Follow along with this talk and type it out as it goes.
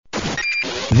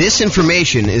This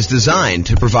information is designed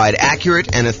to provide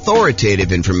accurate and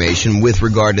authoritative information with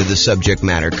regard to the subject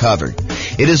matter covered.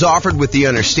 It is offered with the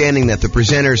understanding that the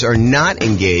presenters are not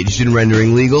engaged in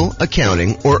rendering legal,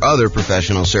 accounting, or other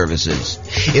professional services.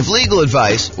 If legal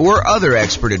advice or other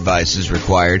expert advice is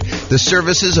required, the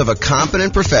services of a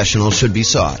competent professional should be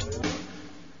sought.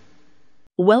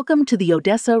 Welcome to the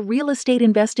Odessa Real Estate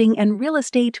Investing and Real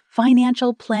Estate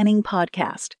Financial Planning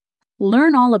Podcast.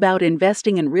 Learn all about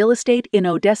investing in real estate in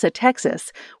Odessa,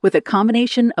 Texas, with a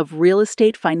combination of real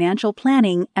estate financial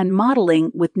planning and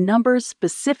modeling with numbers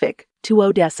specific to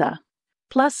Odessa,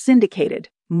 plus syndicated,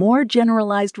 more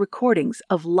generalized recordings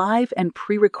of live and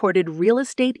pre-recorded real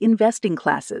estate investing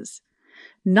classes.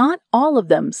 Not all of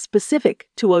them specific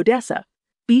to Odessa.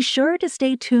 Be sure to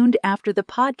stay tuned after the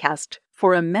podcast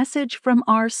for a message from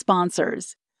our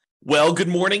sponsors. Well, good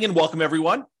morning and welcome,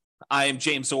 everyone. I am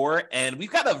James Orr, and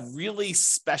we've got a really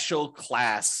special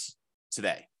class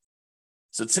today.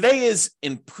 So today is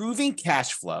improving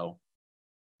cash flow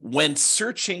when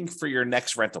searching for your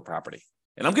next rental property.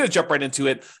 And I'm going to jump right into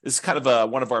it. This is kind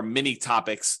of one of our mini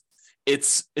topics.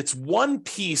 It's one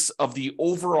piece of the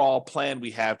overall plan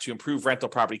we have to improve rental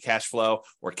property cash flow,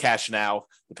 or cash now,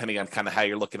 depending on kind of how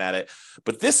you're looking at it.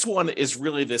 But this one is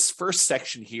really this first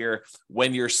section here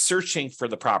when you're searching for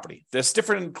the property. There's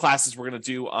different classes we're going to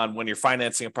do on when you're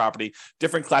financing a property,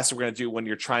 different classes we're going to do when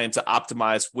you're trying to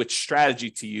optimize which strategy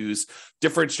to use,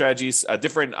 different strategies,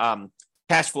 different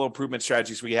cash flow improvement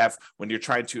strategies we have when you're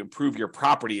trying to improve your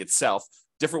property itself.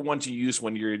 Different ones you use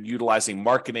when you're utilizing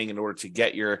marketing in order to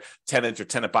get your tenant or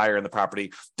tenant buyer in the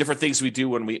property, different things we do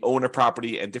when we own a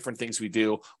property, and different things we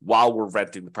do while we're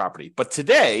renting the property. But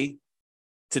today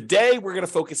we're going to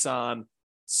focus on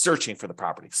searching for the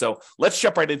property. So let's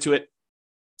jump right into it.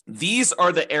 These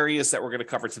are the areas that we're going to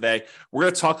cover today. We're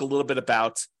going to talk a little bit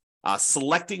about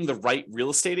selecting the right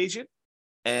real estate agent.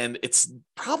 And it's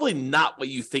probably not what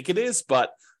you think it is,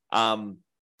 but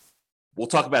we'll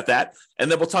talk about that.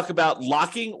 And then we'll talk about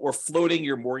locking or floating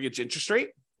your mortgage interest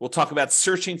rate. We'll talk about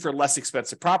searching for less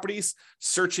expensive properties,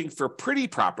 searching for pretty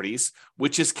properties,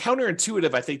 which is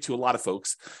counterintuitive, I think, to a lot of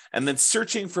folks. And then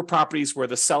searching for properties where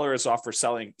the seller is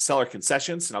offering seller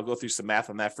concessions. And I'll go through some math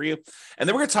on that for you. And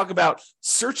then we're going to talk about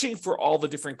searching for all the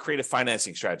different creative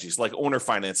financing strategies, like owner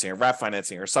financing or wrap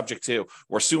financing or subject to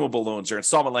or assumable loans or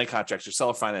installment land contracts or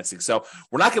seller financing. So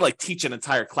we're not going to teach an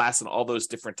entire class on all those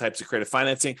different types of creative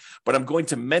financing, but I'm going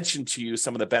to mention to you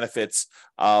some of the benefits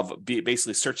of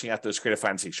basically searching out those creative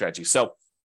financing strategy. So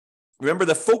remember,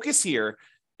 the focus here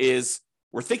is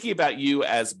we're thinking about you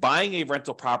as buying a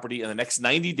rental property in the next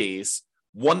 90 days,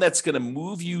 one that's going to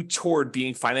move you toward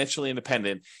being financially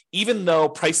independent, even though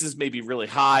prices may be really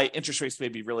high, interest rates may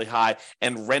be really high,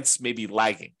 and rents may be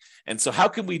lagging. And so how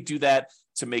can we do that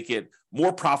to make it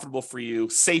more profitable for you,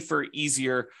 safer,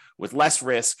 easier, with less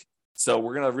risk? So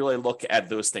we're going to really look at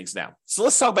those things now. So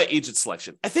let's talk about agent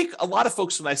selection. I think a lot of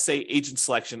folks, when I say agent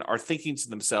selection, are thinking to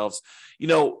themselves,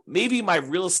 maybe my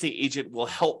real estate agent will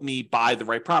help me buy the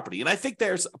right property. And I think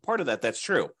there's a part of that that's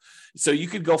true. So you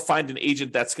could go find an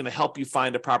agent that's going to help you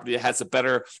find a property that has a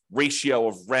better ratio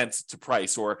of rent to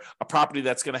price, or a property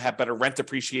that's going to have better rent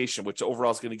appreciation, which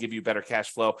overall is going to give you better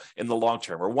cash flow in the long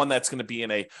term, or one that's going to be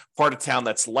in a part of town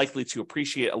that's likely to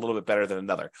appreciate a little bit better than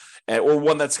another, or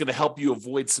one that's going to help you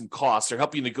avoid some costs or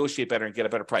help you negotiate better and get a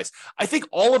better price. I think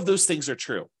all of those things are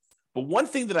true. But one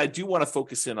thing that I do want to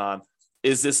focus in on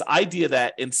is this idea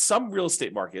that in some real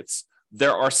estate markets,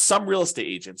 there are some real estate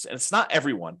agents, and it's not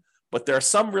everyone, but there are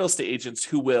some real estate agents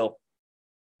who will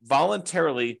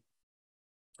voluntarily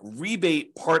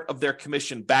rebate part of their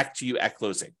commission back to you at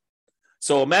closing.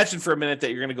 So imagine for a minute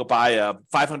that you're going to go buy a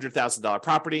 $500,000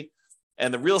 property,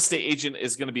 and the real estate agent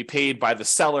is going to be paid by the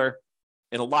seller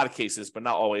in a lot of cases, but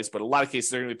not always, but a lot of cases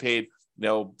they're going to be paid,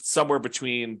 somewhere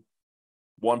between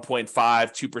 1.5%,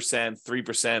 2%,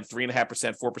 3%,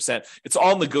 3.5%, 4%. It's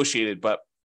all negotiated, but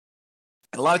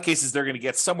in a lot of cases, they're going to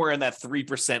get somewhere in that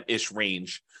 3%-ish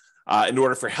range in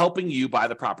order for helping you buy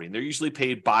the property. And they're usually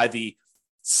paid by the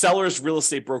seller's real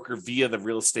estate broker via the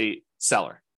real estate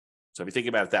seller. So if you think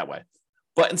about it that way.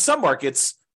 But in some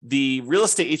markets, the real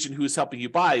estate agent who is helping you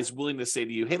buy is willing to say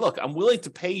to you, hey, look, I'm willing to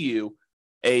pay you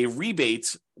a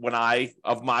rebate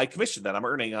of my commission that I'm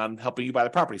earning on helping you buy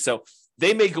the property. So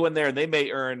they may go in there and they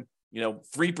may earn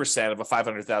 3% of a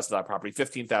 $500,000 property,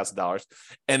 $15,000.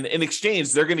 And in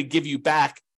exchange, they're going to give you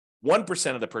back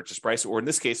 1% of the purchase price, or in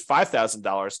this case,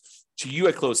 $5,000 to you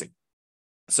at closing.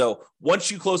 So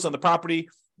once you close on the property,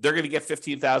 they're going to get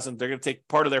 $15,000. They're going to take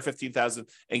part of their $15,000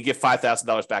 and give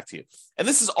 $5,000 back to you. And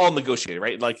this is all negotiated,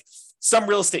 right? Like some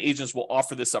real estate agents will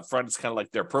offer this up front. It's kind of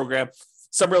like their program.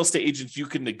 Some real estate agents, you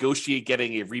can negotiate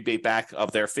getting a rebate back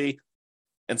of their fee.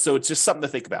 And so it's just something to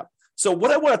think about. So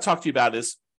what I want to talk to you about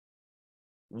is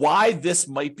why this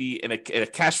might be in a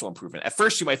cash flow improvement. At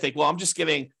first, you might think, well, I'm just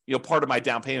getting part of my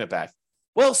down payment back.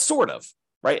 Well, sort of,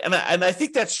 right? And I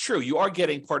think that's true. You are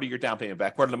getting part of your down payment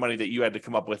back, part of the money that you had to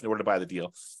come up with in order to buy the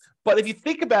deal. But if you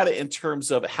think about it in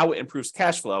terms of how it improves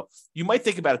cash flow, you might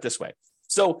think about it this way.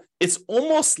 So it's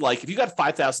almost like if you got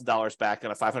 $5,000 back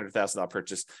on a $500,000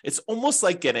 purchase, it's almost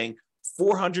like getting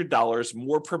 $400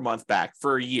 more per month back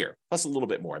for a year, plus a little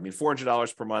bit more. I mean,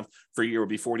 $400 per month for a year would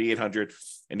be $4,800,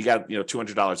 and you got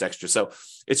 $200 extra. So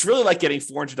it's really like getting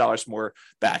 $400 more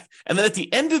back. And then at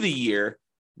the end of the year,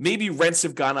 maybe rents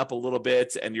have gone up a little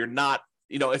bit, and you're not.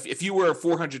 If you were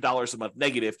 $400 a month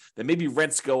negative, then maybe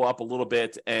rents go up a little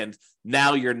bit, and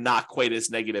now you're not quite as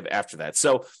negative after that.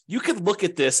 So you could look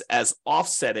at this as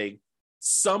offsetting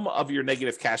some of your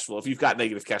negative cash flow. If you've got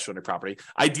negative cash flow on your property,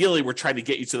 ideally, we're trying to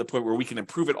get you to the point where we can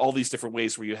improve it all these different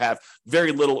ways where you have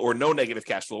very little or no negative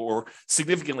cash flow or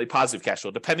significantly positive cash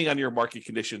flow, depending on your market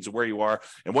conditions and where you are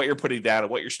and what you're putting down and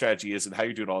what your strategy is and how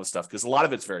you're doing all this stuff, because a lot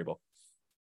of it's variable.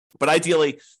 But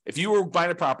ideally, if you were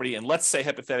buying a property and let's say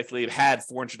hypothetically it had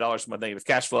 $400 a month negative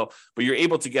cash flow, but you're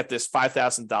able to get this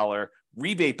 $5,000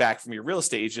 rebate back from your real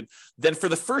estate agent, then for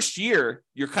the first year,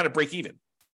 you're kind of break even.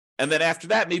 And then after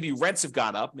that, maybe rents have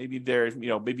gone up. Maybe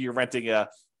maybe you're renting a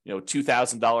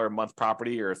 $2,000 a month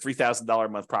property or a $3,000 a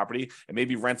month property, and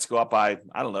maybe rents go up by,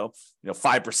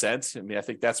 5%. I mean, I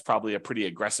think that's probably a pretty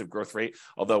aggressive growth rate,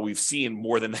 although we've seen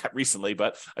more than that recently.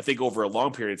 But I think over a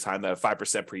long period of time, that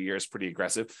 5% per year is pretty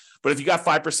aggressive. But if you got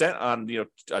 5% on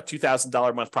a $2,000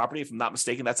 a month property, if I'm not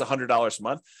mistaken, that's $100 a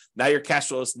month. Now your cash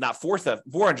flow is not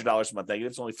 $400 a month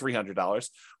negative; it's only $300.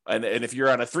 And if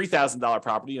you're on a $3,000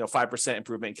 property, 5%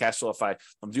 improvement in cash flow. If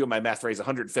I'm doing my math right, is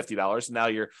 $150. Now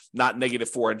you're not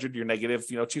negative $400, you're negative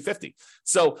 $250.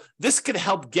 So this could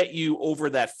help get you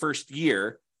over that first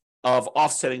year of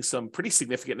offsetting some pretty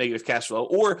significant negative cash flow.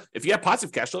 Or if you have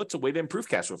positive cash flow, it's a way to improve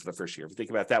cash flow for the first year, if you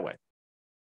think about it that way.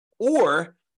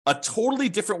 Or a totally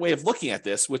different way of looking at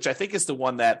this, which I think is the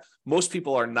one that most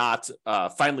people are not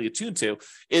finally attuned to,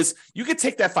 is you could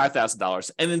take that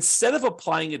 $5,000 and instead of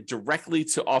applying it directly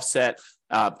to offset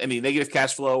any negative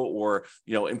cash flow or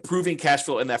improving cash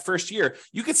flow in that first year,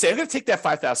 you could say, I'm going to take that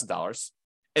 $5,000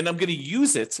 and I'm going to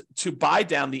use it to buy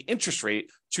down the interest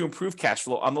rate to improve cash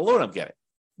flow on the loan I'm getting.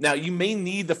 Now, you may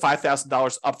need the $5,000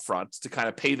 upfront to kind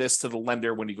of pay this to the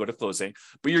lender when you go to closing,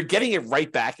 but you're getting it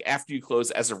right back after you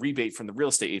close as a rebate from the real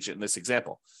estate agent in this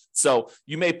example. So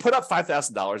you may put up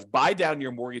 $5,000, buy down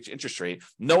your mortgage interest rate,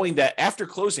 knowing that after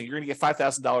closing, you're going to get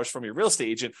 $5,000 from your real estate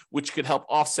agent, which could help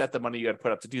offset the money you had to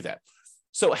put up to do that.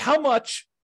 So how much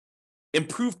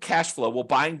improved cash flow will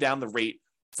buying down the rate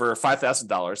for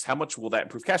 $5,000, how much will that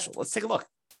improve cash flow? Let's take a look.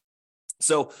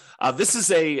 So this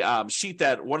is a sheet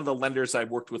that one of the lenders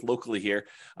I've worked with locally here,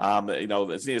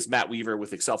 his name is Matt Weaver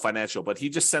with Excel Financial, but he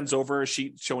just sends over a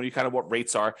sheet showing you kind of what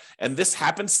rates are. And this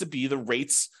happens to be the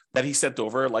rates that he sent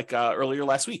over earlier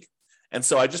last week. And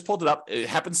so I just pulled it up. It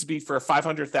happens to be for a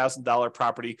 $500,000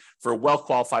 property for a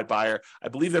well-qualified buyer. I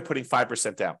believe they're putting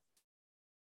 5% down.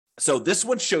 So this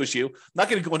one shows you, I'm not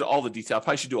going to go into all the detail. I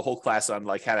probably should do a whole class on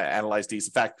how to analyze these.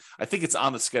 In fact, I think it's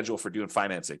on the schedule for doing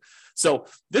financing. So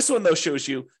this one, though, shows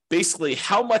you basically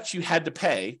how much you had to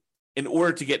pay in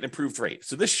order to get an improved rate.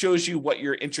 So this shows you what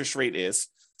your interest rate is.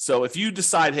 So if you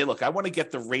decide, hey, look, I want to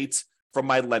get the rate from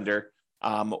my lender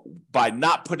by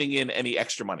not putting in any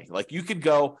extra money. Like you could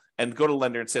go to the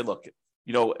lender and say, look,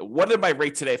 what is my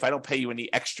rate today if I don't pay you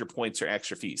any extra points or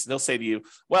extra fees? And they'll say to you,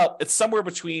 well, it's somewhere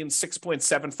between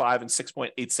 6.75 and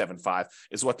 6.875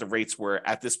 is what the rates were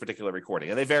at this particular recording.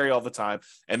 And they vary all the time.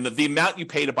 And the amount you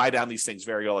pay to buy down these things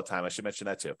vary all the time. I should mention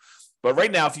that too. But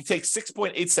right now, if you take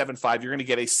 6.875, you're going to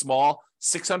get a small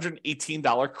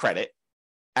 $618 credit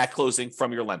at closing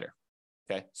from your lender.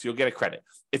 Okay, so you'll get a credit.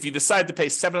 If you decide to pay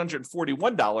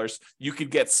 $741, you could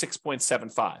get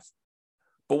 6.75.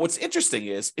 But what's interesting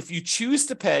is if you choose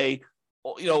to pay, a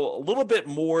little bit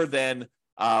more than,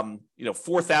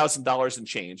 $4,000 and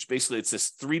change, basically it's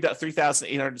this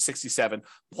 $3,867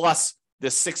 plus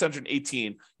this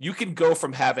 $618, you can go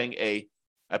from having a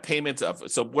payment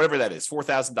of, so whatever that is,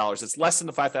 $4,000, it's less than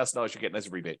the $5,000 you're getting as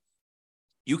a rebate.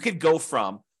 You could go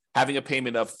from having a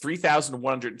payment of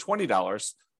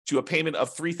 $3,120 to a payment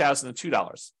of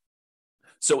 $3,002.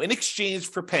 So in exchange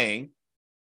for paying,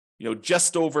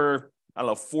 just over,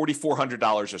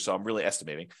 $4,400 or so, I'm really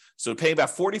estimating. So paying about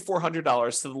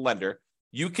 $4,400 to the lender,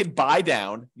 you can buy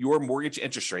down your mortgage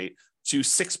interest rate to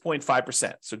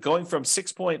 6.5%. So going from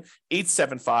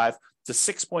 6.875 to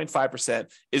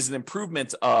 6.5% is an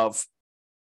improvement of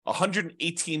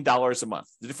 $118 a month,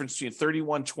 the difference between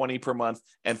 $3,120 per month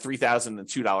and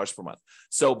 $3,002 per month.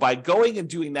 So by going and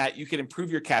doing that, you can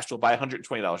improve your cash flow by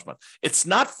 $120 a month. It's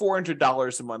not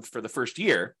 $400 a month for the first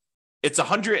year. It's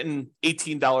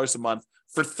 $118 a month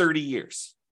for 30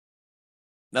 years.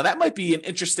 Now, that might be an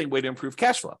interesting way to improve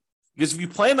cash flow. Because if you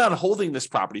plan on holding this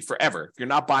property forever, if you're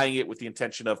not buying it with the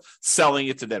intention of selling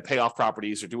it to then pay off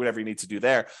properties or do whatever you need to do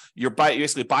there, you're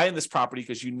basically buying this property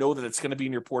because you know that it's going to be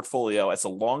in your portfolio as a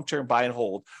long-term buy and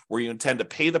hold where you intend to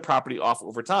pay the property off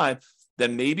over time,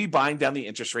 then maybe buying down the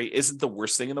interest rate isn't the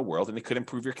worst thing in the world, and it could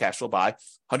improve your cash flow by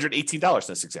 $118 in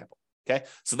this example. Okay,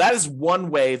 so that is one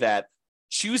way that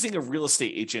choosing a real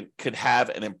estate agent could have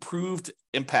an improved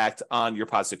impact on your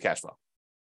positive cash flow.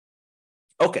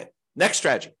 Okay, next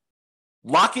strategy.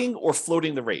 Locking or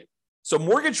floating the rate. So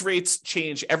mortgage rates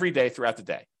change every day throughout the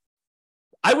day.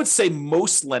 I would say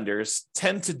most lenders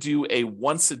tend to do a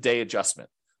once a day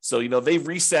adjustment. So, they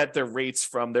reset their rates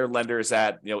from their lenders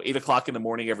at, 8 o'clock in the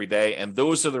morning every day. And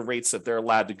those are the rates that they're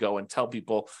allowed to go and tell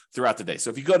people throughout the day. So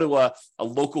if you go to a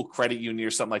local credit union or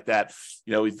something like that,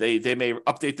 they may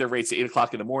update their rates at 8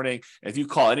 o'clock in the morning. And if you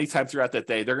call anytime throughout that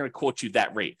day, they're going to quote you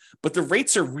that rate. But the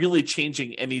rates are really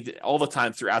changing all the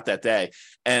time throughout that day.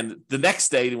 And the next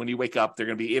day, when you wake up, they're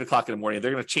going to be 8 o'clock in the morning.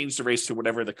 They're going to change the rates to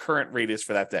whatever the current rate is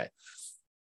for that day.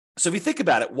 So if you think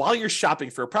about it, while you're shopping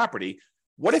for a property,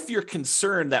 what if you're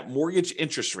concerned that mortgage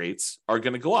interest rates are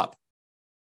going to go up?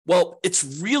 Well, it's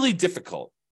really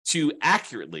difficult to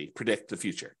accurately predict the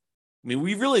future. I mean,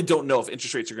 we really don't know if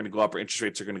interest rates are going to go up or interest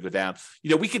rates are going to go down.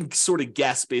 We can sort of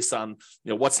guess based on,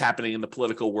 what's happening in the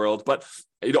political world, but,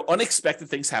 unexpected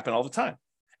things happen all the time.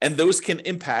 And those can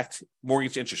impact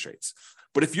mortgage interest rates.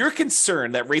 But if you're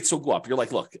concerned that rates will go up, you're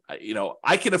like, look,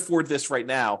 I can afford this right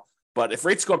now, but if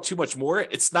rates go up too much more,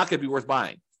 it's not going to be worth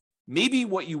buying. Maybe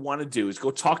what you want to do is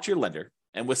go talk to your lender.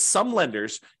 And with some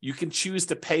lenders, you can choose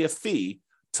to pay a fee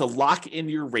to lock in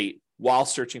your rate while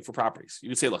searching for properties. You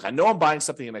can say, look, I know I'm buying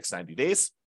something in the next 90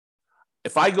 days.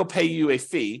 If I go pay you a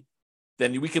fee,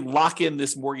 then we can lock in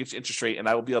this mortgage interest rate and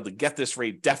I will be able to get this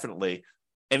rate definitely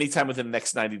anytime within the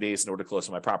next 90 days in order to close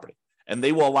on my property. And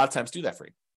they will a lot of times do that for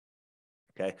you.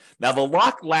 Okay. Now the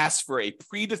lock lasts for a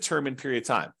predetermined period of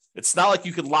time. It's not like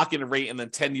you could lock in a rate and then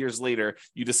 10 years later,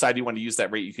 you decide you want to use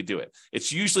that rate, you could do it.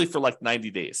 It's usually for like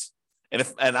 90 days. And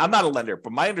I'm not a lender,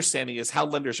 but my understanding is how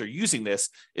lenders are using this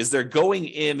is they're going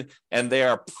in and they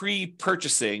are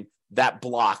pre-purchasing that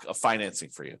block of financing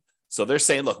for you. So they're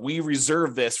saying, look, we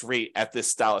reserve this rate at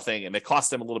this style of thing, and it costs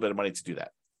them a little bit of money to do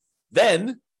that.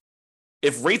 Then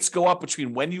if rates go up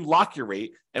between when you lock your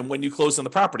rate and when you close on the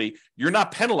property, you're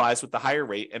not penalized with the higher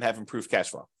rate and have improved cash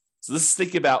flow. So this is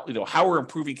thinking about, how we're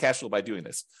improving cash flow by doing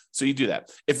this. So you do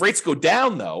that. If rates go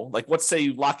down though, like let's say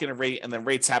you lock in a rate and then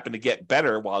rates happen to get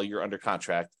better while you're under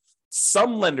contract,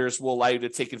 some lenders will allow you to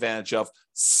take advantage of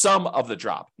some of the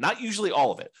drop, not usually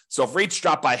all of it. So if rates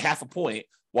drop by half a point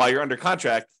while you're under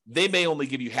contract, they may only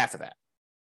give you half of that.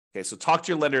 Okay, so talk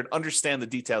to your lender and understand the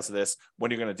details of this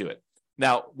when you're going to do it.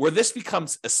 Now, where this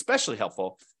becomes especially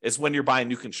helpful is when you're buying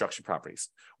new construction properties,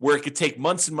 where it could take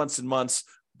months and months and months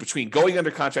between going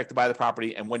under contract to buy the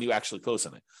property and when you actually close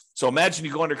on it. So imagine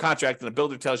you go under contract and the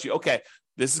builder tells you, okay,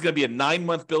 this is going to be a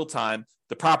 9-month build time.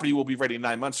 The property will be ready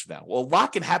 9 months from now. Well, a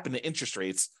lot can happen to interest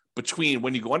rates between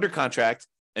when you go under contract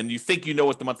and you think you know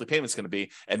what the monthly payment is going to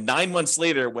be, and 9 months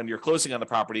later when you're closing on the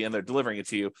property and they're delivering it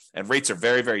to you, and rates are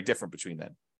very, very different between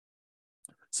then.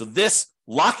 So this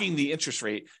locking the interest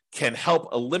rate can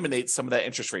help eliminate some of that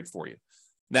interest rate for you.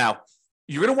 Now,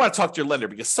 you're going to want to talk to your lender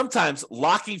because sometimes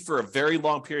locking for a very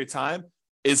long period of time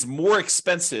is more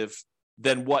expensive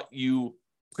than what you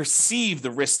perceive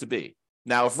the risk to be.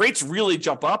 Now, if rates really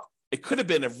jump up, it could have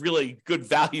been a really good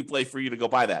value play for you to go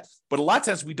buy that. But a lot of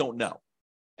times we don't know.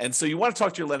 And so you want to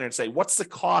talk to your lender and say, what's the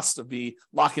cost of me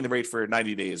locking the rate for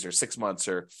 90 days or 6 months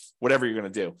or whatever you're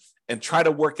going to do, and try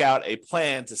to work out a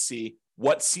plan to see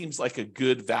what seems like a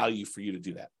good value for you to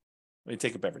do that. Let me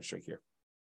take a beverage drink here.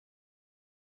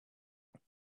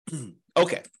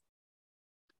 Okay.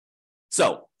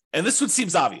 So, and this one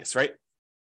seems obvious, right?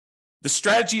 The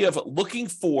strategy of looking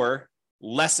for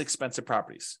less expensive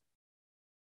properties.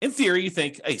 In theory, you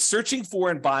think, hey, searching for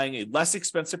and buying a less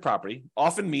expensive property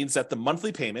often means that the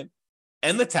monthly payment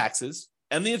and the taxes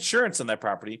and the insurance on that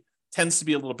property tends to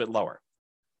be a little bit lower.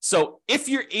 So if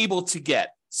you're able to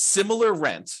get similar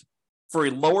rent for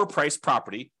a lower priced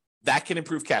property, that can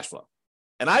improve cash flow.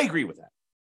 And I agree with that.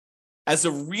 As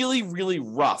a really, really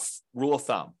rough rule of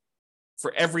thumb,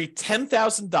 for every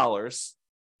 $10,000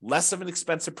 less of an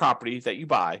expensive property that you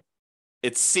buy,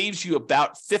 it saves you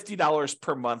about $50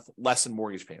 per month less in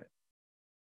mortgage payment.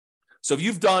 So if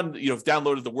you've done,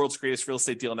 downloaded the world's greatest real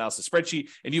estate deal analysis spreadsheet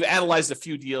and you've analyzed a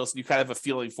few deals and you kind of have a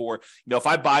feeling for, if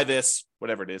I buy this,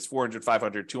 whatever it is, 400,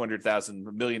 500, 200,000,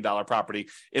 $1 million property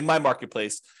in my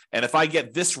marketplace, and if I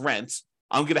get this rent,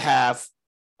 I'm going to have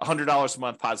 $100 a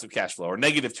month positive cash flow or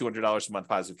negative $200 a month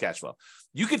positive cash flow.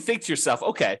 You could think to yourself,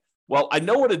 okay, well, I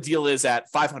know what a deal is at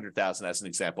 500,000 as an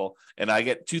example, and I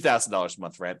get $2,000 a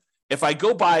month rent. If I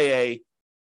go buy a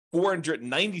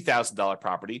 $490,000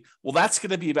 property, well, that's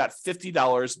going to be about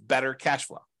 $50 better cash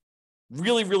flow.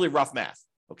 Really, really rough math.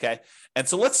 Okay. And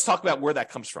so let's talk about where that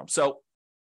comes from. So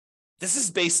this is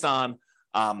based on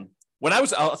I'll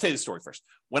tell you the story first.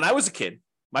 When I was a kid,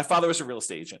 my father was a real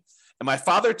estate agent. And my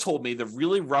father told me the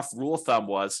really rough rule of thumb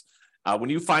was when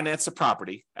you finance a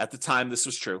property, at the time this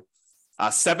was true,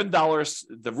 $7,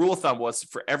 the rule of thumb was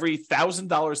for every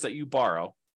 $1,000 that you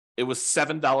borrow, it was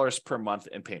 $7 per month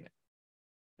in payment.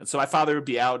 And so my father would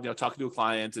be out, talking to a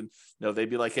client, and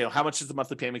they'd be like, "Hey, how much is the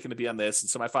monthly payment going to be on this?" And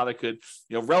so my father could,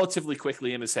 relatively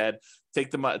quickly in his head, take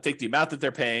the amount that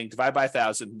they're paying, divide by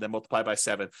 1,000, then multiply by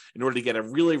 7, in order to get a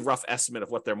really rough estimate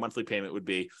of what their monthly payment would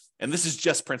be. And this is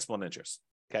just principal and interest.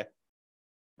 Okay.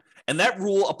 And that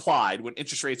rule applied when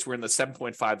interest rates were in the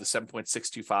 7.5 to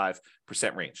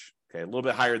 7.625% range. Okay, a little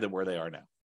bit higher than where they are now.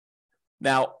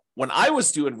 Now, when I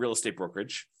was doing real estate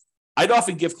brokerage, I'd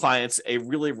often give clients a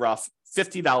really rough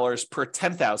 $50 per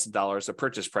 $10,000 a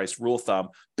purchase price rule of thumb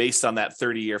based on that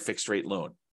 30-year fixed rate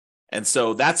loan. And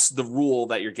so that's the rule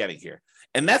that you're getting here.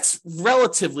 And that's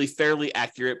relatively fairly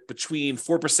accurate between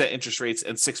 4% interest rates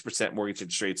and 6% mortgage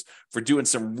interest rates for doing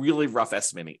some really rough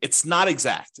estimating. It's not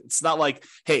exact. It's not like,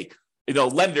 hey,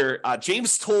 lender,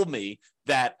 James told me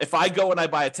that if I go and I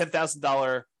buy a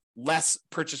 $10,000 less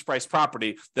purchase price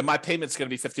property, then my payment's going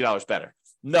to be $50 better.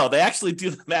 No, they actually do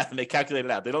the math and they calculate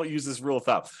it out. They don't use this rule of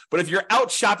thumb. But if you're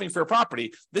out shopping for a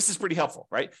property, this is pretty helpful,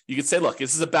 right? You can say, look,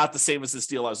 this is about the same as this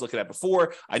deal I was looking at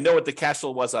before. I know what the cash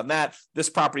flow was on that. This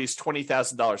property is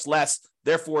 $20,000 less.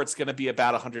 Therefore, it's going to be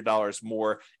about $100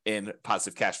 more in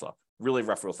positive cash flow. Really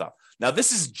rough rule of thumb. Now,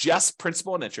 this is just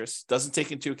principal and interest. Doesn't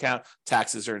take into account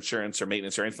taxes or insurance or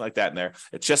maintenance or anything like that in there.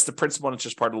 It's just the principal and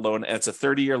interest part of the loan, and it's a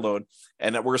 30-year loan.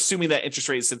 And we're assuming that interest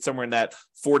rate is somewhere in that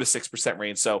 4 to 6%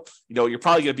 range. So, you're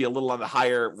probably going to be a little on the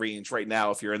higher range right now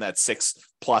if you're in that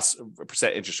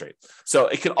 6+% interest rate. So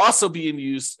it can also be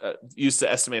used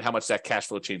to estimate how much that cash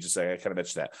flow changes. I kind of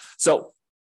mentioned that. So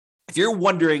if you're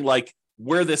wondering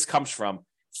where this comes from,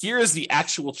 here is the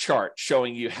actual chart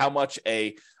showing you how much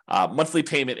a monthly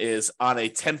payment is on a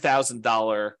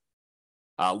 $10,000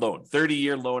 loan,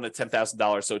 30-year loan at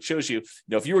 $10,000. So it shows you,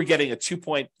 if you were getting a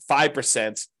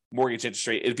 2.5% mortgage interest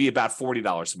rate, it'd be about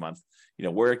 $40 a month.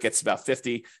 Where it gets about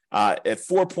 50 at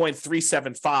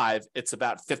 4.375, it's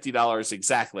about $50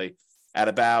 exactly. At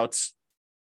about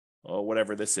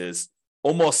whatever this is,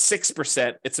 almost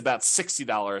 6%, it's about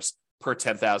 $60 per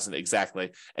 10,000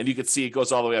 exactly. And you can see it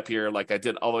goes all the way up here, like I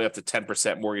did, all the way up to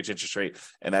 10% mortgage interest rate.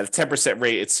 And at a 10%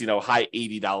 rate, it's, high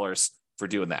 $80 for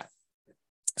doing that.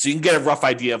 So you can get a rough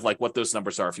idea of what those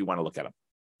numbers are if you want to look at them.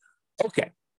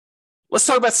 Okay. Let's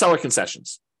talk about seller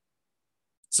concessions.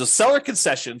 So seller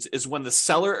concessions is when the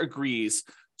seller agrees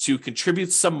to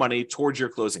contribute some money towards your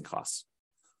closing costs.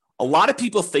 A lot of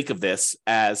people think of this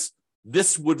as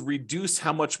this would reduce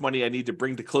how much money I need to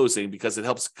bring to closing because it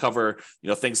helps cover,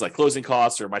 things like closing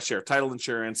costs or my share of title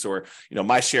insurance or,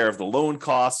 my share of the loan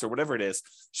costs or whatever it is.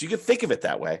 So you can think of it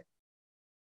that way.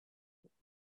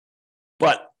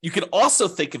 But you can also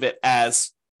think of it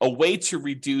as a way to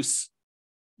reduce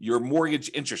your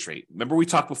mortgage interest rate. Remember we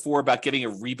talked before about getting a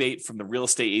rebate from the real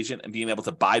estate agent and being able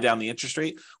to buy down the interest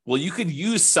rate? Well, you could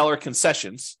use seller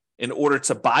concessions in order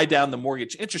to buy down the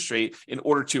mortgage interest rate in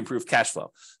order to improve cash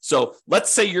flow. So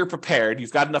let's say you're prepared,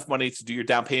 you've got enough money to do your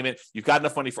down payment, you've got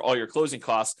enough money for all your closing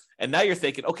costs, and now you're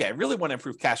thinking, okay, I really want to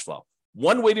improve cash flow.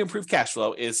 One way to improve cash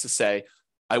flow is to say,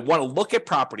 I want to look at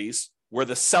properties where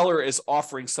the seller is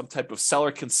offering some type of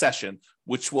seller concession,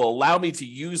 which will allow me to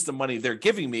use the money they're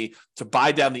giving me to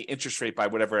buy down the interest rate by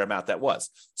whatever amount that was.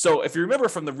 So if you remember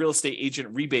from the real estate agent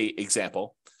rebate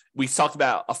example, we talked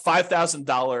about a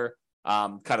 $5,000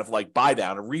 kind of buy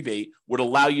down, a rebate would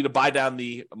allow you to buy down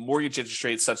the mortgage interest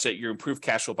rate such that your improved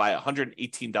cash will by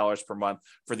 $118 per month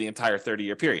for the entire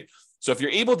 30-year period. So if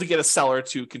you're able to get a seller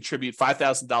to contribute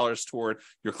 $5,000 toward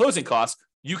your closing costs,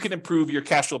 you can improve your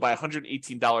cash flow by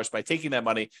 $118 by taking that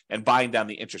money and buying down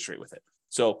the interest rate with it.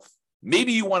 So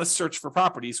maybe you want to search for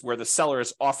properties where the seller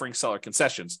is offering seller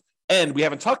concessions. And we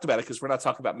haven't talked about it because we're not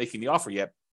talking about making the offer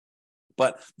yet,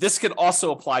 but this can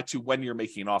also apply to when you're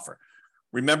making an offer.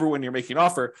 remember when you're making an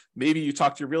offer, maybe you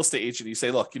talk to your real estate agent and you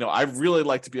say, look, I'd really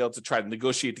like to be able to try to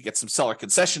negotiate to get some seller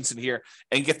concessions in here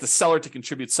and get the seller to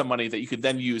contribute some money that you could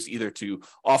then use either to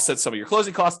offset some of your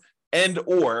closing costs and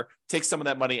or take some of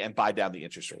that money and buy down the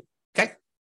interest rate. Okay.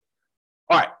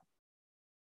 All right.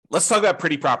 Let's talk about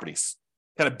pretty properties,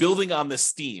 kind of building on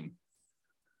this theme.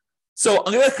 So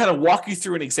I'm going to kind of walk you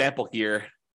through an example here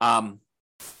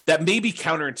that may be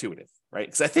counterintuitive, right?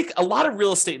 Because I think a lot of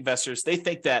real estate investors, they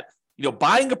think that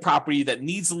buying a property that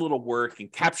needs a little work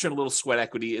and capturing a little sweat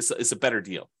equity is a better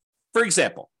deal. For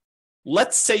example,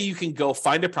 let's say you can go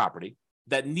find a property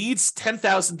that needs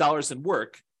 $10,000 in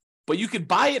work, but you could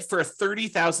buy it for a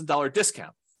 $30,000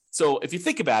 discount. So if you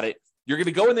think about it, you're going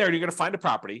to go in there and you're going to find a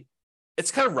property. It's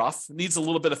kind of rough, needs a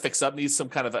little bit of fix up, needs some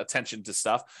kind of attention to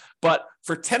stuff. But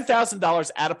for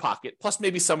 $10,000 out of pocket, plus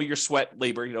maybe some of your sweat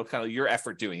labor, kind of your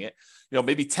effort doing it,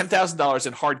 maybe $10,000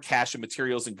 in hard cash and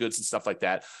materials and goods and stuff like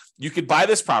that, you could buy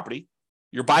this property.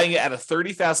 You're buying it at a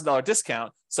 $30,000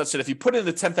 discount, such that if you put in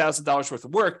the $10,000 worth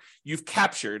of work, you've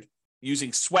captured,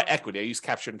 using sweat equity, I use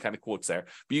captured in kind of quotes there,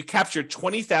 but you captured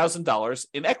 $20,000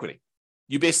 in equity.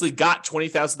 You basically got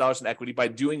 $20,000 in equity by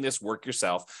doing this work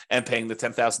yourself and paying the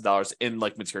 $10,000 in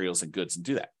like materials and goods and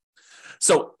do that.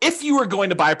 So if you were going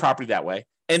to buy a property that way,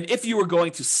 and if you were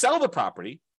going to sell the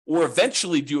property or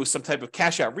eventually do some type of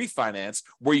cash out refinance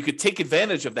where you could take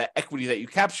advantage of that equity that you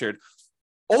captured,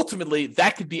 ultimately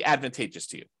that could be advantageous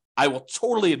to you. I will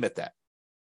totally admit that.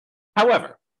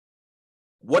 However,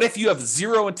 what if you have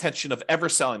zero intention of ever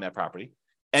selling that property?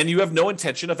 And you have no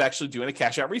intention of actually doing a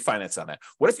cash out refinance on that?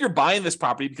 What if you're buying this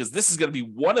property because this is going to be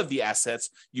one of the assets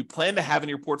you plan to have in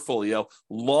your portfolio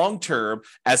long-term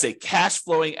as a cash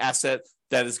flowing asset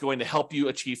that is going to help you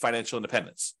achieve financial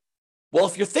independence? Well,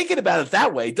 if you're thinking about it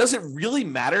that way, does it really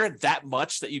matter that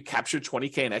much that you captured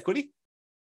 $20K in equity?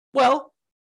 Well,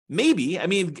 maybe. I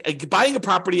mean, buying a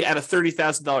property at a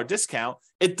 $30,000 discount,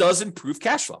 it does improve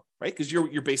cash flow, right? Because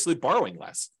you're basically borrowing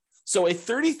less. So a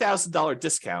 $30,000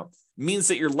 discount means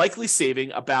that you're likely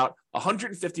saving about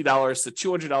 $150 to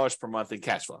 $200 per month in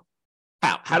cash flow.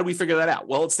 How do we figure that out?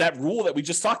 Well, it's that rule that we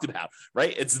just talked about,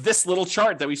 right? It's this little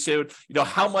chart that we showed,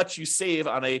 how much you save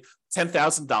on a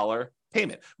 $10,000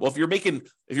 payment. Well, if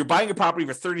you're buying a property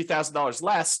for $30,000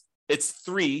 less, it's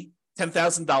three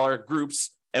 $10,000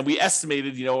 groups. And we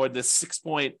estimated, in this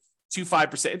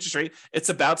 6.25% interest rate, it's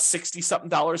about $60-something,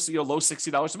 low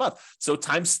 $60 a month. So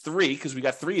times three, because we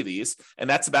got three of these, and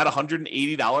that's about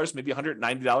 $180, maybe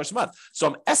 $190 a month. So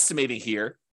I'm estimating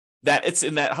here that it's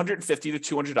in that $150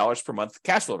 to $200 per month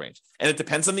cash flow range. And it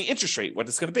depends on the interest rate, what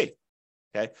it's going to be,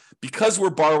 okay? Because we're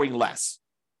borrowing less,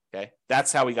 okay?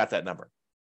 That's how we got that number.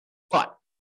 But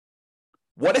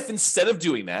what if instead of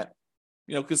doing that,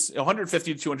 because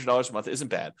 $150 to $200 a month isn't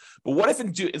bad. But what if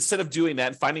instead of doing that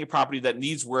and finding a property that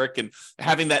needs work and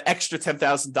having that extra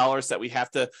 $10,000 that we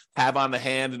have to have on the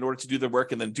hand in order to do the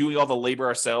work and then doing all the labor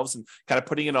ourselves and kind of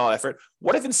putting in all effort,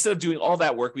 what if instead of doing all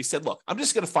that work, we said, look, I'm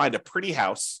just going to find a pretty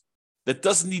house that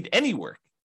doesn't need any work.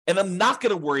 And I'm not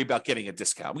going to worry about getting a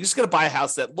discount. I'm just going to buy a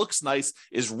house that looks nice,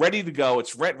 is ready to go,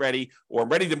 it's rent ready, or I'm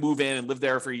ready to move in and live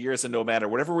there for years and no matter,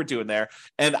 whatever we're doing there.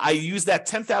 And I use that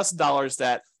 $10,000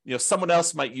 that someone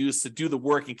else might use to do the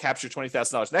work and capture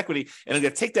 $20,000 in equity. And I'm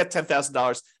going to take that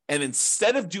 $10,000 and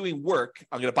instead of doing work,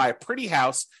 I'm going to buy a pretty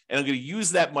house and I'm going to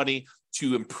use that money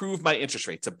to improve my interest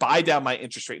rate, to buy down my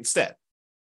interest rate instead.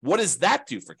 What does that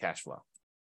do for cash flow?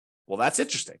 Well, that's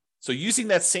interesting. So using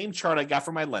that same chart I got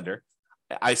from my lender,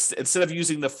 instead of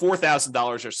using the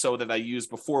 $4,000 or so that I used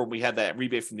before when we had that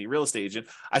rebate from the real estate agent,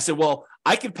 I said, well,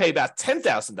 I could pay about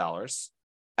 $10,000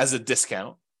 as a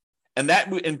discount. And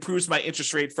that improves my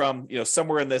interest rate from,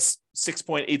 somewhere in this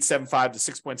 6.875 to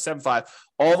 6.75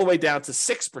 all the way down to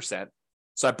 6%.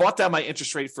 So I bought down my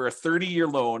interest rate for a 30-year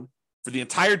loan for the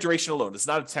entire duration of the loan. It's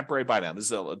not a temporary buy down.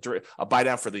 This is a buy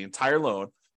down for the entire loan.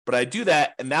 But I do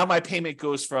that, and now my payment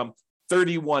goes from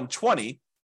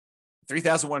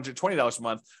 $3,120 a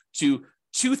month to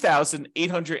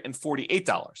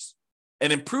 $2,848,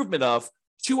 an improvement of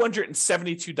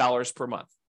 $272 per month.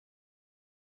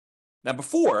 Now,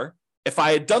 before, if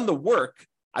I had done the work,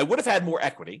 I would have had more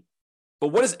equity. But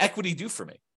what does equity do for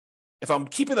me? If I'm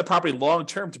keeping the property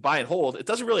long-term to buy and hold, it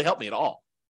doesn't really help me at all,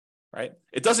 right?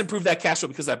 It does improve that cash flow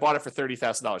because I bought it for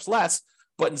 $30,000 less.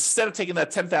 But instead of taking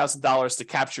that $10,000 to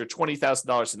capture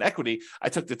 $20,000 in equity, I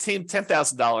took the same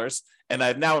 $10,000 and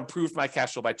I've now improved my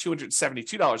cash flow by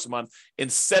 $272 a month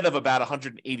instead of about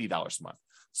 $180 a month.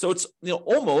 So it's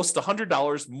almost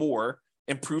 $100 more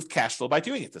improved cash flow by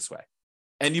doing it this way.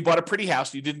 And you bought a pretty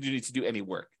house, you didn't need to do any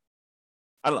work.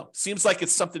 I don't know. Seems like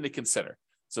it's something to consider.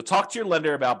 So talk to your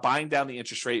lender about buying down the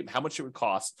interest rate and how much it would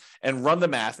cost and run the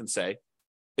math and say,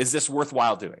 Is this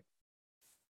worthwhile doing?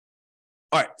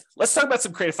 All right, let's talk about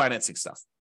some creative financing stuff.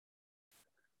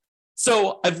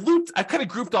 So I've kind of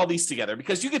grouped all these together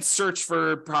because you could search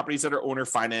for properties that are owner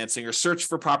financing, or search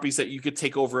for properties that you could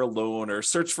take over a loan, or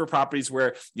search for properties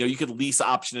where you could lease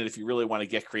option it if you really want to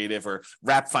get creative, or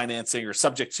wrap financing, or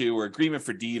subject to, or agreement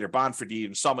for deed, or bond for deed,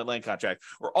 installment land contract,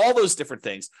 or all those different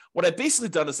things. What I've basically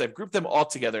done is I've grouped them all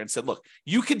together and said, look,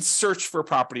 you can search for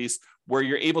properties where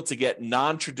you're able to get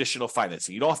non-traditional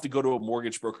financing. You don't have to go to a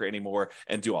mortgage broker anymore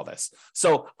and do all this.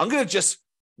 So I'm going to just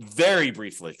very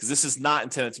briefly, because this is not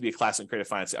intended to be a class in creative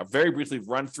financing, I'll very briefly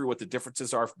run through what the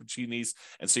differences are between these,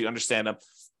 and so you understand them,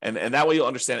 and that way you'll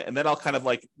understand it. And then I'll kind of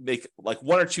like make like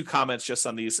one or two comments just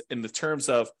on these in the terms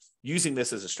of using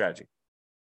this as a strategy.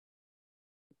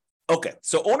 Okay,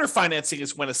 so owner financing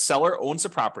is when a seller owns a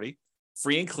property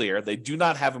free and clear. They do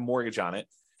not have a mortgage on it,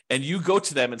 and you go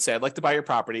to them and say, I'd like to buy your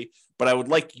property, but I would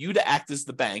like you to act as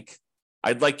the bank.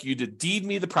 I'd like you to deed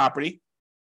me the property,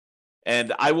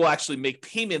 and I will actually make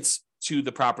payments to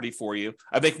the property for you.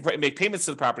 I make payments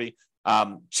to the property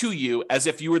to you as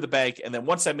if you were the bank. And then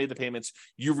once I made the payments,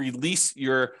 you release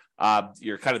your kind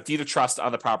of deed of trust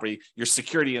on the property, your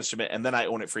security instrument, and then I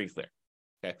own it free and clear.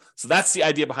 Okay, so that's the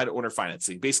idea behind owner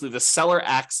financing. Basically, the seller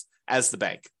acts as the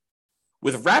bank.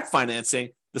 With wrap financing,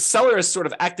 the seller is sort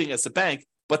of acting as the bank,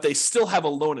 but they still have a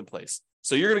loan in place.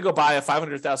 So you're going to go buy a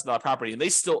 $500,000 property, and they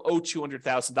still owe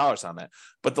 $200,000 on that.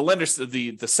 But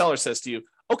the seller says to you,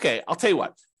 okay, I'll tell you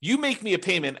what, you make me a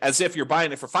payment as if you're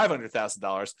buying it for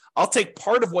 $500,000. I'll take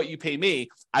part of what you pay me.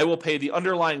 I will pay the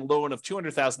underlying loan of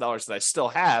 $200,000 that I still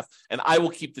have, and I will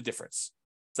keep the difference.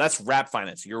 So that's wrap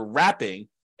financing. You're wrapping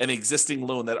an existing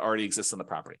loan that already exists on the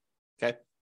property. Okay.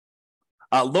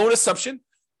 Loan assumption.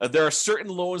 There are certain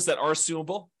loans that are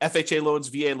assumable, FHA loans,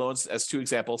 VA loans, as two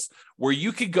examples, where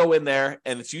you could go in there,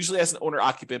 and it's usually as an owner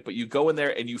occupant, but you go in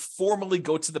there and you formally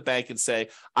go to the bank and say,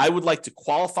 I would like to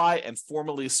qualify and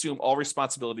formally assume all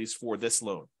responsibilities for this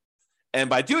loan.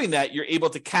 And by doing that, you're able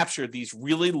to capture these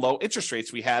really low interest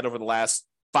rates we had over the last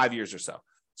 5 years or so.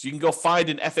 So you can go find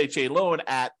an FHA loan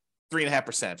at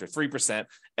 3.5% or 3%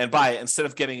 and buy it instead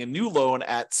of getting a new loan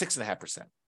at 6.5%.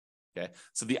 Okay,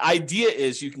 so the idea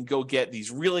is you can go get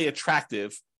these really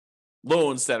attractive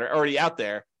loans that are already out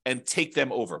there and take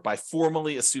them over by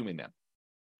formally assuming them.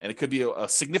 And it could be a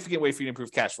significant way for you to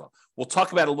improve cash flow. We'll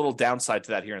talk about a little downside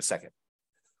to that here in a second.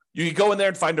 You can go in there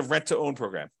and find a rent-to-own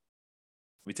program.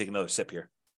 Let me take another sip here.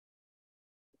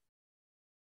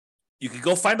 You could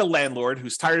go find a landlord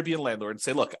who's tired of being a landlord and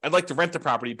say, look, I'd like to rent the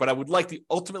property, but I would like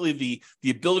ultimately the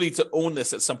ability to own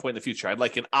this at some point in the future. I'd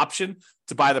like an option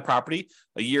to buy the property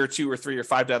a year or 2 or 3 or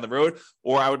 5 down the road,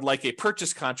 or I would like a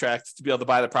purchase contract to be able to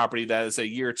buy the property that is a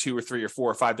year or 2 or 3 or 4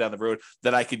 or 5 down the road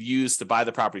that I could use to buy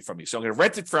the property from you. So I'm going to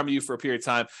rent it from you for a period of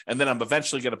time, and then I'm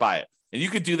eventually going to buy it. And you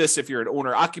could do this if you're an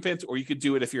owner occupant, or you could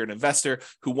do it if you're an investor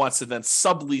who wants to then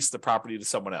sublease the property to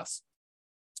someone else.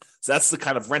 So that's the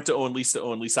kind of rent-to-own,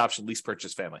 lease-to-own, lease option, lease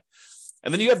purchase family.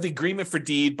 And then you have the agreement for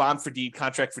deed, bond for deed,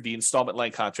 contract for deed, installment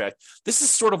land contract. This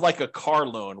is sort of like a car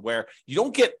loan where you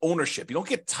don't get ownership. You don't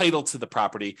get title to the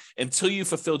property until you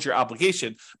fulfilled your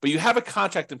obligation, but you have a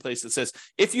contract in place that says,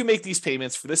 if you make these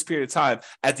payments for this period of time,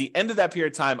 at the end of that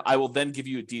period of time, I will then give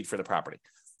you a deed for the property.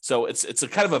 So it's a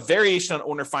kind of a variation on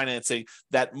owner financing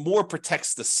that more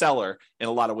protects the seller in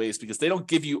a lot of ways, because they don't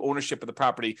give you ownership of the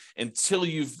property until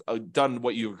you've done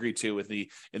what you agreed to in the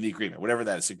agreement, whatever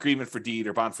that is, agreement for deed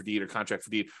or bond for deed or contract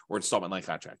for deed or installment land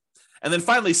contract. And then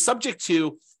finally, subject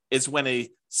to is when a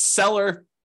seller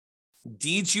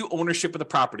deeds you ownership of the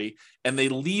property and they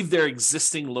leave their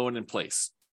existing loan in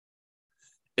place.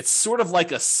 It's sort of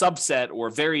like a subset or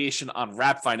variation on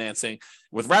wrap financing.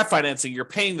 With wrap financing, you're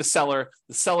paying the seller.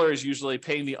 The seller is usually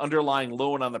paying the underlying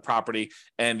loan on the property,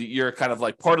 and you're kind of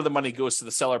like part of the money goes to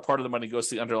the seller, part of the money goes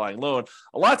to the underlying loan.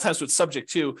 A lot of times with subject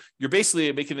to, you're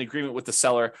basically making an agreement with the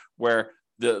seller where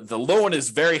the loan is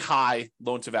very high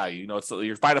loan to value. You know,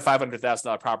 you're buying a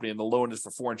 $500,000 property and the loan is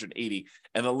for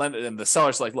 $480,000, and the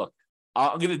seller's like, look,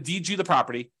 I'm going to deed you the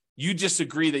property. You just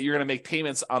agree that you're going to make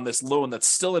payments on this loan that's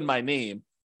still in my name,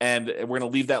 and we're going to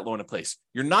leave that loan in place.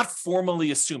 You're not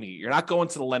formally assuming it. You're not going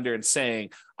to the lender and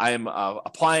saying, I'm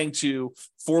applying to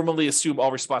formally assume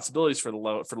all responsibilities for the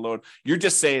loan. You're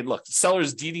just saying, look, the seller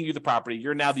is deeding you the property.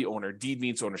 You're now the owner. Deed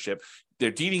means ownership. They're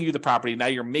deeding you the property. Now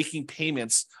you're making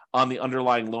payments on the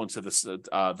underlying loan to this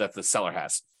that the seller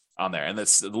has on there. And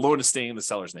the loan is staying in the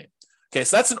seller's name. Okay,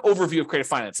 so that's an overview of creative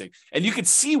financing. And you can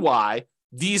see why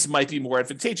these might be more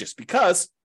advantageous because,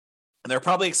 and there are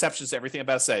probably exceptions to everything I'm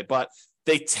about to say, but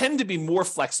they tend to be more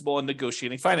flexible in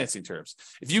negotiating financing terms.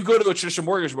 If you go to a traditional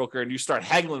mortgage broker and you start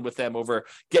haggling with them over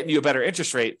getting you a better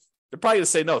interest rate, They're probably going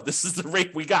to say, no, this is the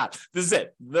rate we got. This is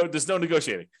it. No, there's no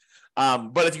negotiating.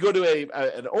 But if you go to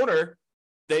an owner,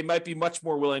 they might be much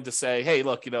more willing to say, hey,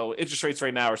 look, interest rates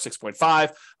right now are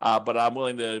 6.5, but I'm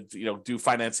willing to, do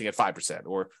financing at 5%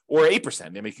 or 8%. I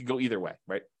mean, it could go either way,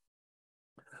 right?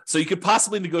 So you could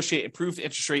possibly negotiate improved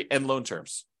interest rate and loan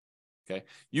terms. Okay.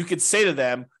 You could say to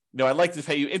them, I'd like to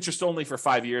pay you interest only for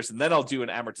 5 years, and then I'll do an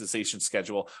amortization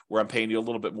schedule where I'm paying you a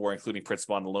little bit more, including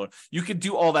principal on the loan. You could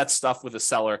do all that stuff with a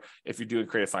seller if you're doing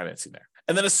creative financing there.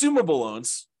 And then assumable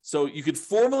loans. So you could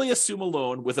formally assume a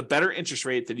loan with a better interest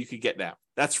rate than you could get now.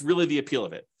 That's really the appeal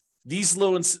of it. These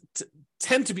loans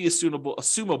tend to be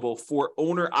assumable for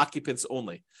owner occupants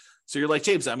only. So you're like,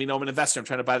 James, I'm an investor. I'm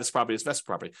trying to buy this property as investment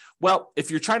property. Well, if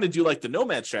you're trying to do like the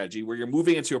nomad strategy where you're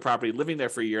moving into a property, living there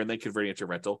for a year and then converting it to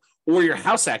rental, or you're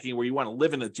house hacking where you want to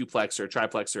live in a duplex or a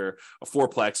triplex or a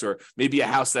fourplex, or maybe a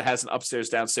house that has an upstairs,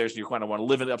 downstairs, and you kind of want to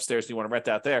live in the upstairs and you want to rent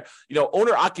out there,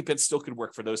 owner occupants still could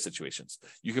work for those situations.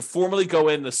 You could formally go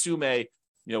in and assume a,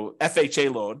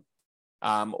 FHA loan,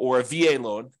 or a VA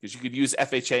loan, because you could use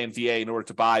FHA and VA in order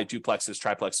to buy duplexes,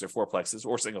 triplexes, or fourplexes,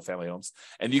 or single family homes.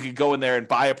 And you could go in there and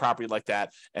buy a property like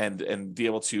that and be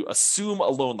able to assume a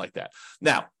loan like that.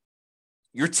 Now,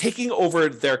 you're taking over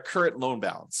their current loan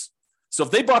balance. So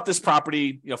if they bought this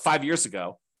property, 5 years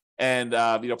ago, and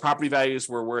property values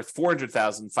were worth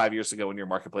 $400,000 5 years ago in your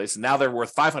marketplace, and now they're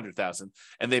worth $500,000,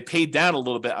 and they paid down a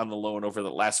little bit on the loan over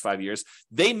the last 5 years,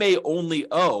 they may only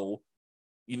owe,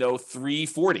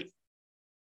 $340,000.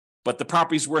 But the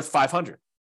property's worth $500,000.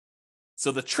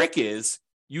 So the trick is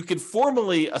you can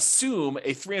formally assume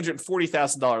a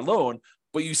 $340,000 loan,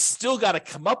 but you still got to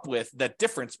come up with that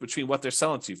difference between what they're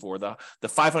selling to you for, the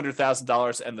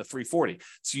 $500,000 and the $340,000.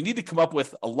 So you need to come up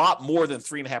with a lot more than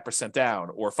 3.5% down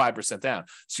or 5% down.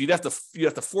 So you have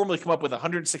to formally come up with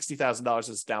 $160,000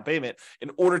 as a down payment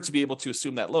in order to be able to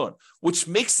assume that loan, which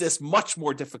makes this much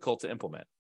more difficult to implement.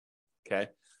 Okay.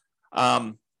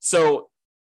 So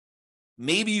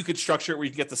maybe you could structure it where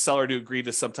you can get the seller to agree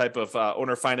to some type of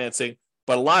owner financing,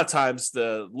 but a lot of times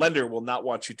the lender will not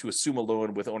want you to assume a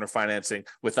loan with owner financing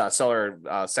with a seller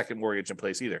second mortgage in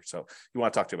place either. So you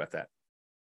want to talk to about that.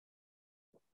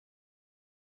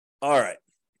 All right.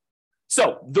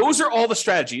 So those are all the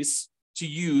strategies to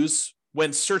use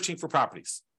when searching for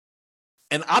properties.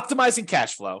 And optimizing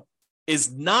cash flow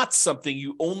is not something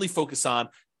you only focus on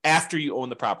after you own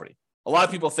the property. A lot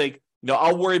of people think,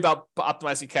 I'll worry about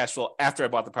optimizing cash flow after I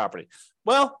bought the property.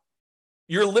 Well,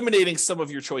 you're eliminating some of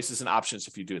your choices and options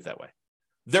if you do it that way.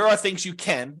 There are things you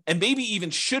can and maybe even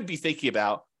should be thinking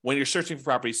about when you're searching for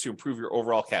properties to improve your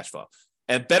overall cash flow.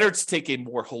 And better to take a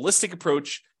more holistic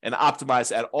approach and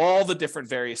optimize at all the different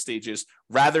various stages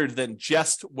rather than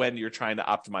just when you're trying to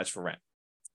optimize for rent.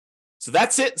 So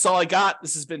that's it. That's all I got.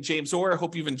 This has been James Orr. I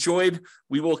hope you've enjoyed.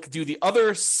 We will do the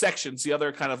other sections, the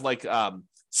other kind of like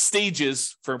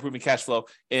stages for improving cash flow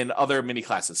in other mini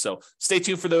classes. So stay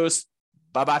tuned for those.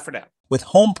 Bye-bye for now. With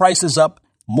home prices up,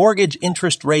 mortgage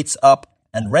interest rates up,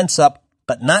 and rents up,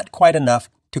 but not quite enough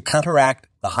to counteract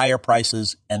the higher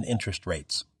prices and interest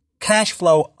rates. Cash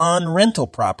flow on rental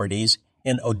properties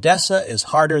in Odessa is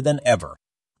harder than ever.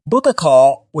 Book a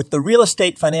call with the Real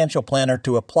Estate Financial Planner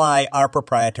to apply our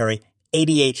proprietary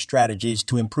 88 strategies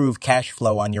to improve cash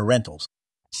flow on your rentals.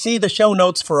 See the show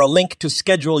notes for a link to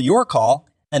schedule your call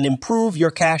and improve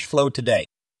your cash flow today.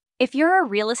 If you're a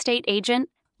real estate agent,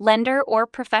 lender, or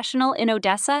professional in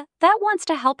Odessa that wants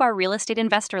to help our real estate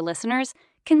investor listeners,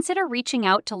 consider reaching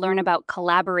out to learn about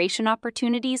collaboration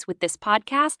opportunities with this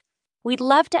podcast. We'd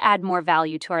love to add more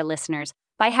value to our listeners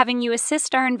by having you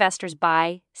assist our investors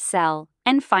buy, sell,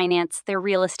 and finance their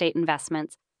real estate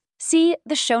investments. See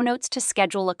the show notes to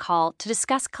schedule a call to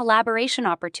discuss collaboration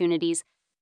opportunities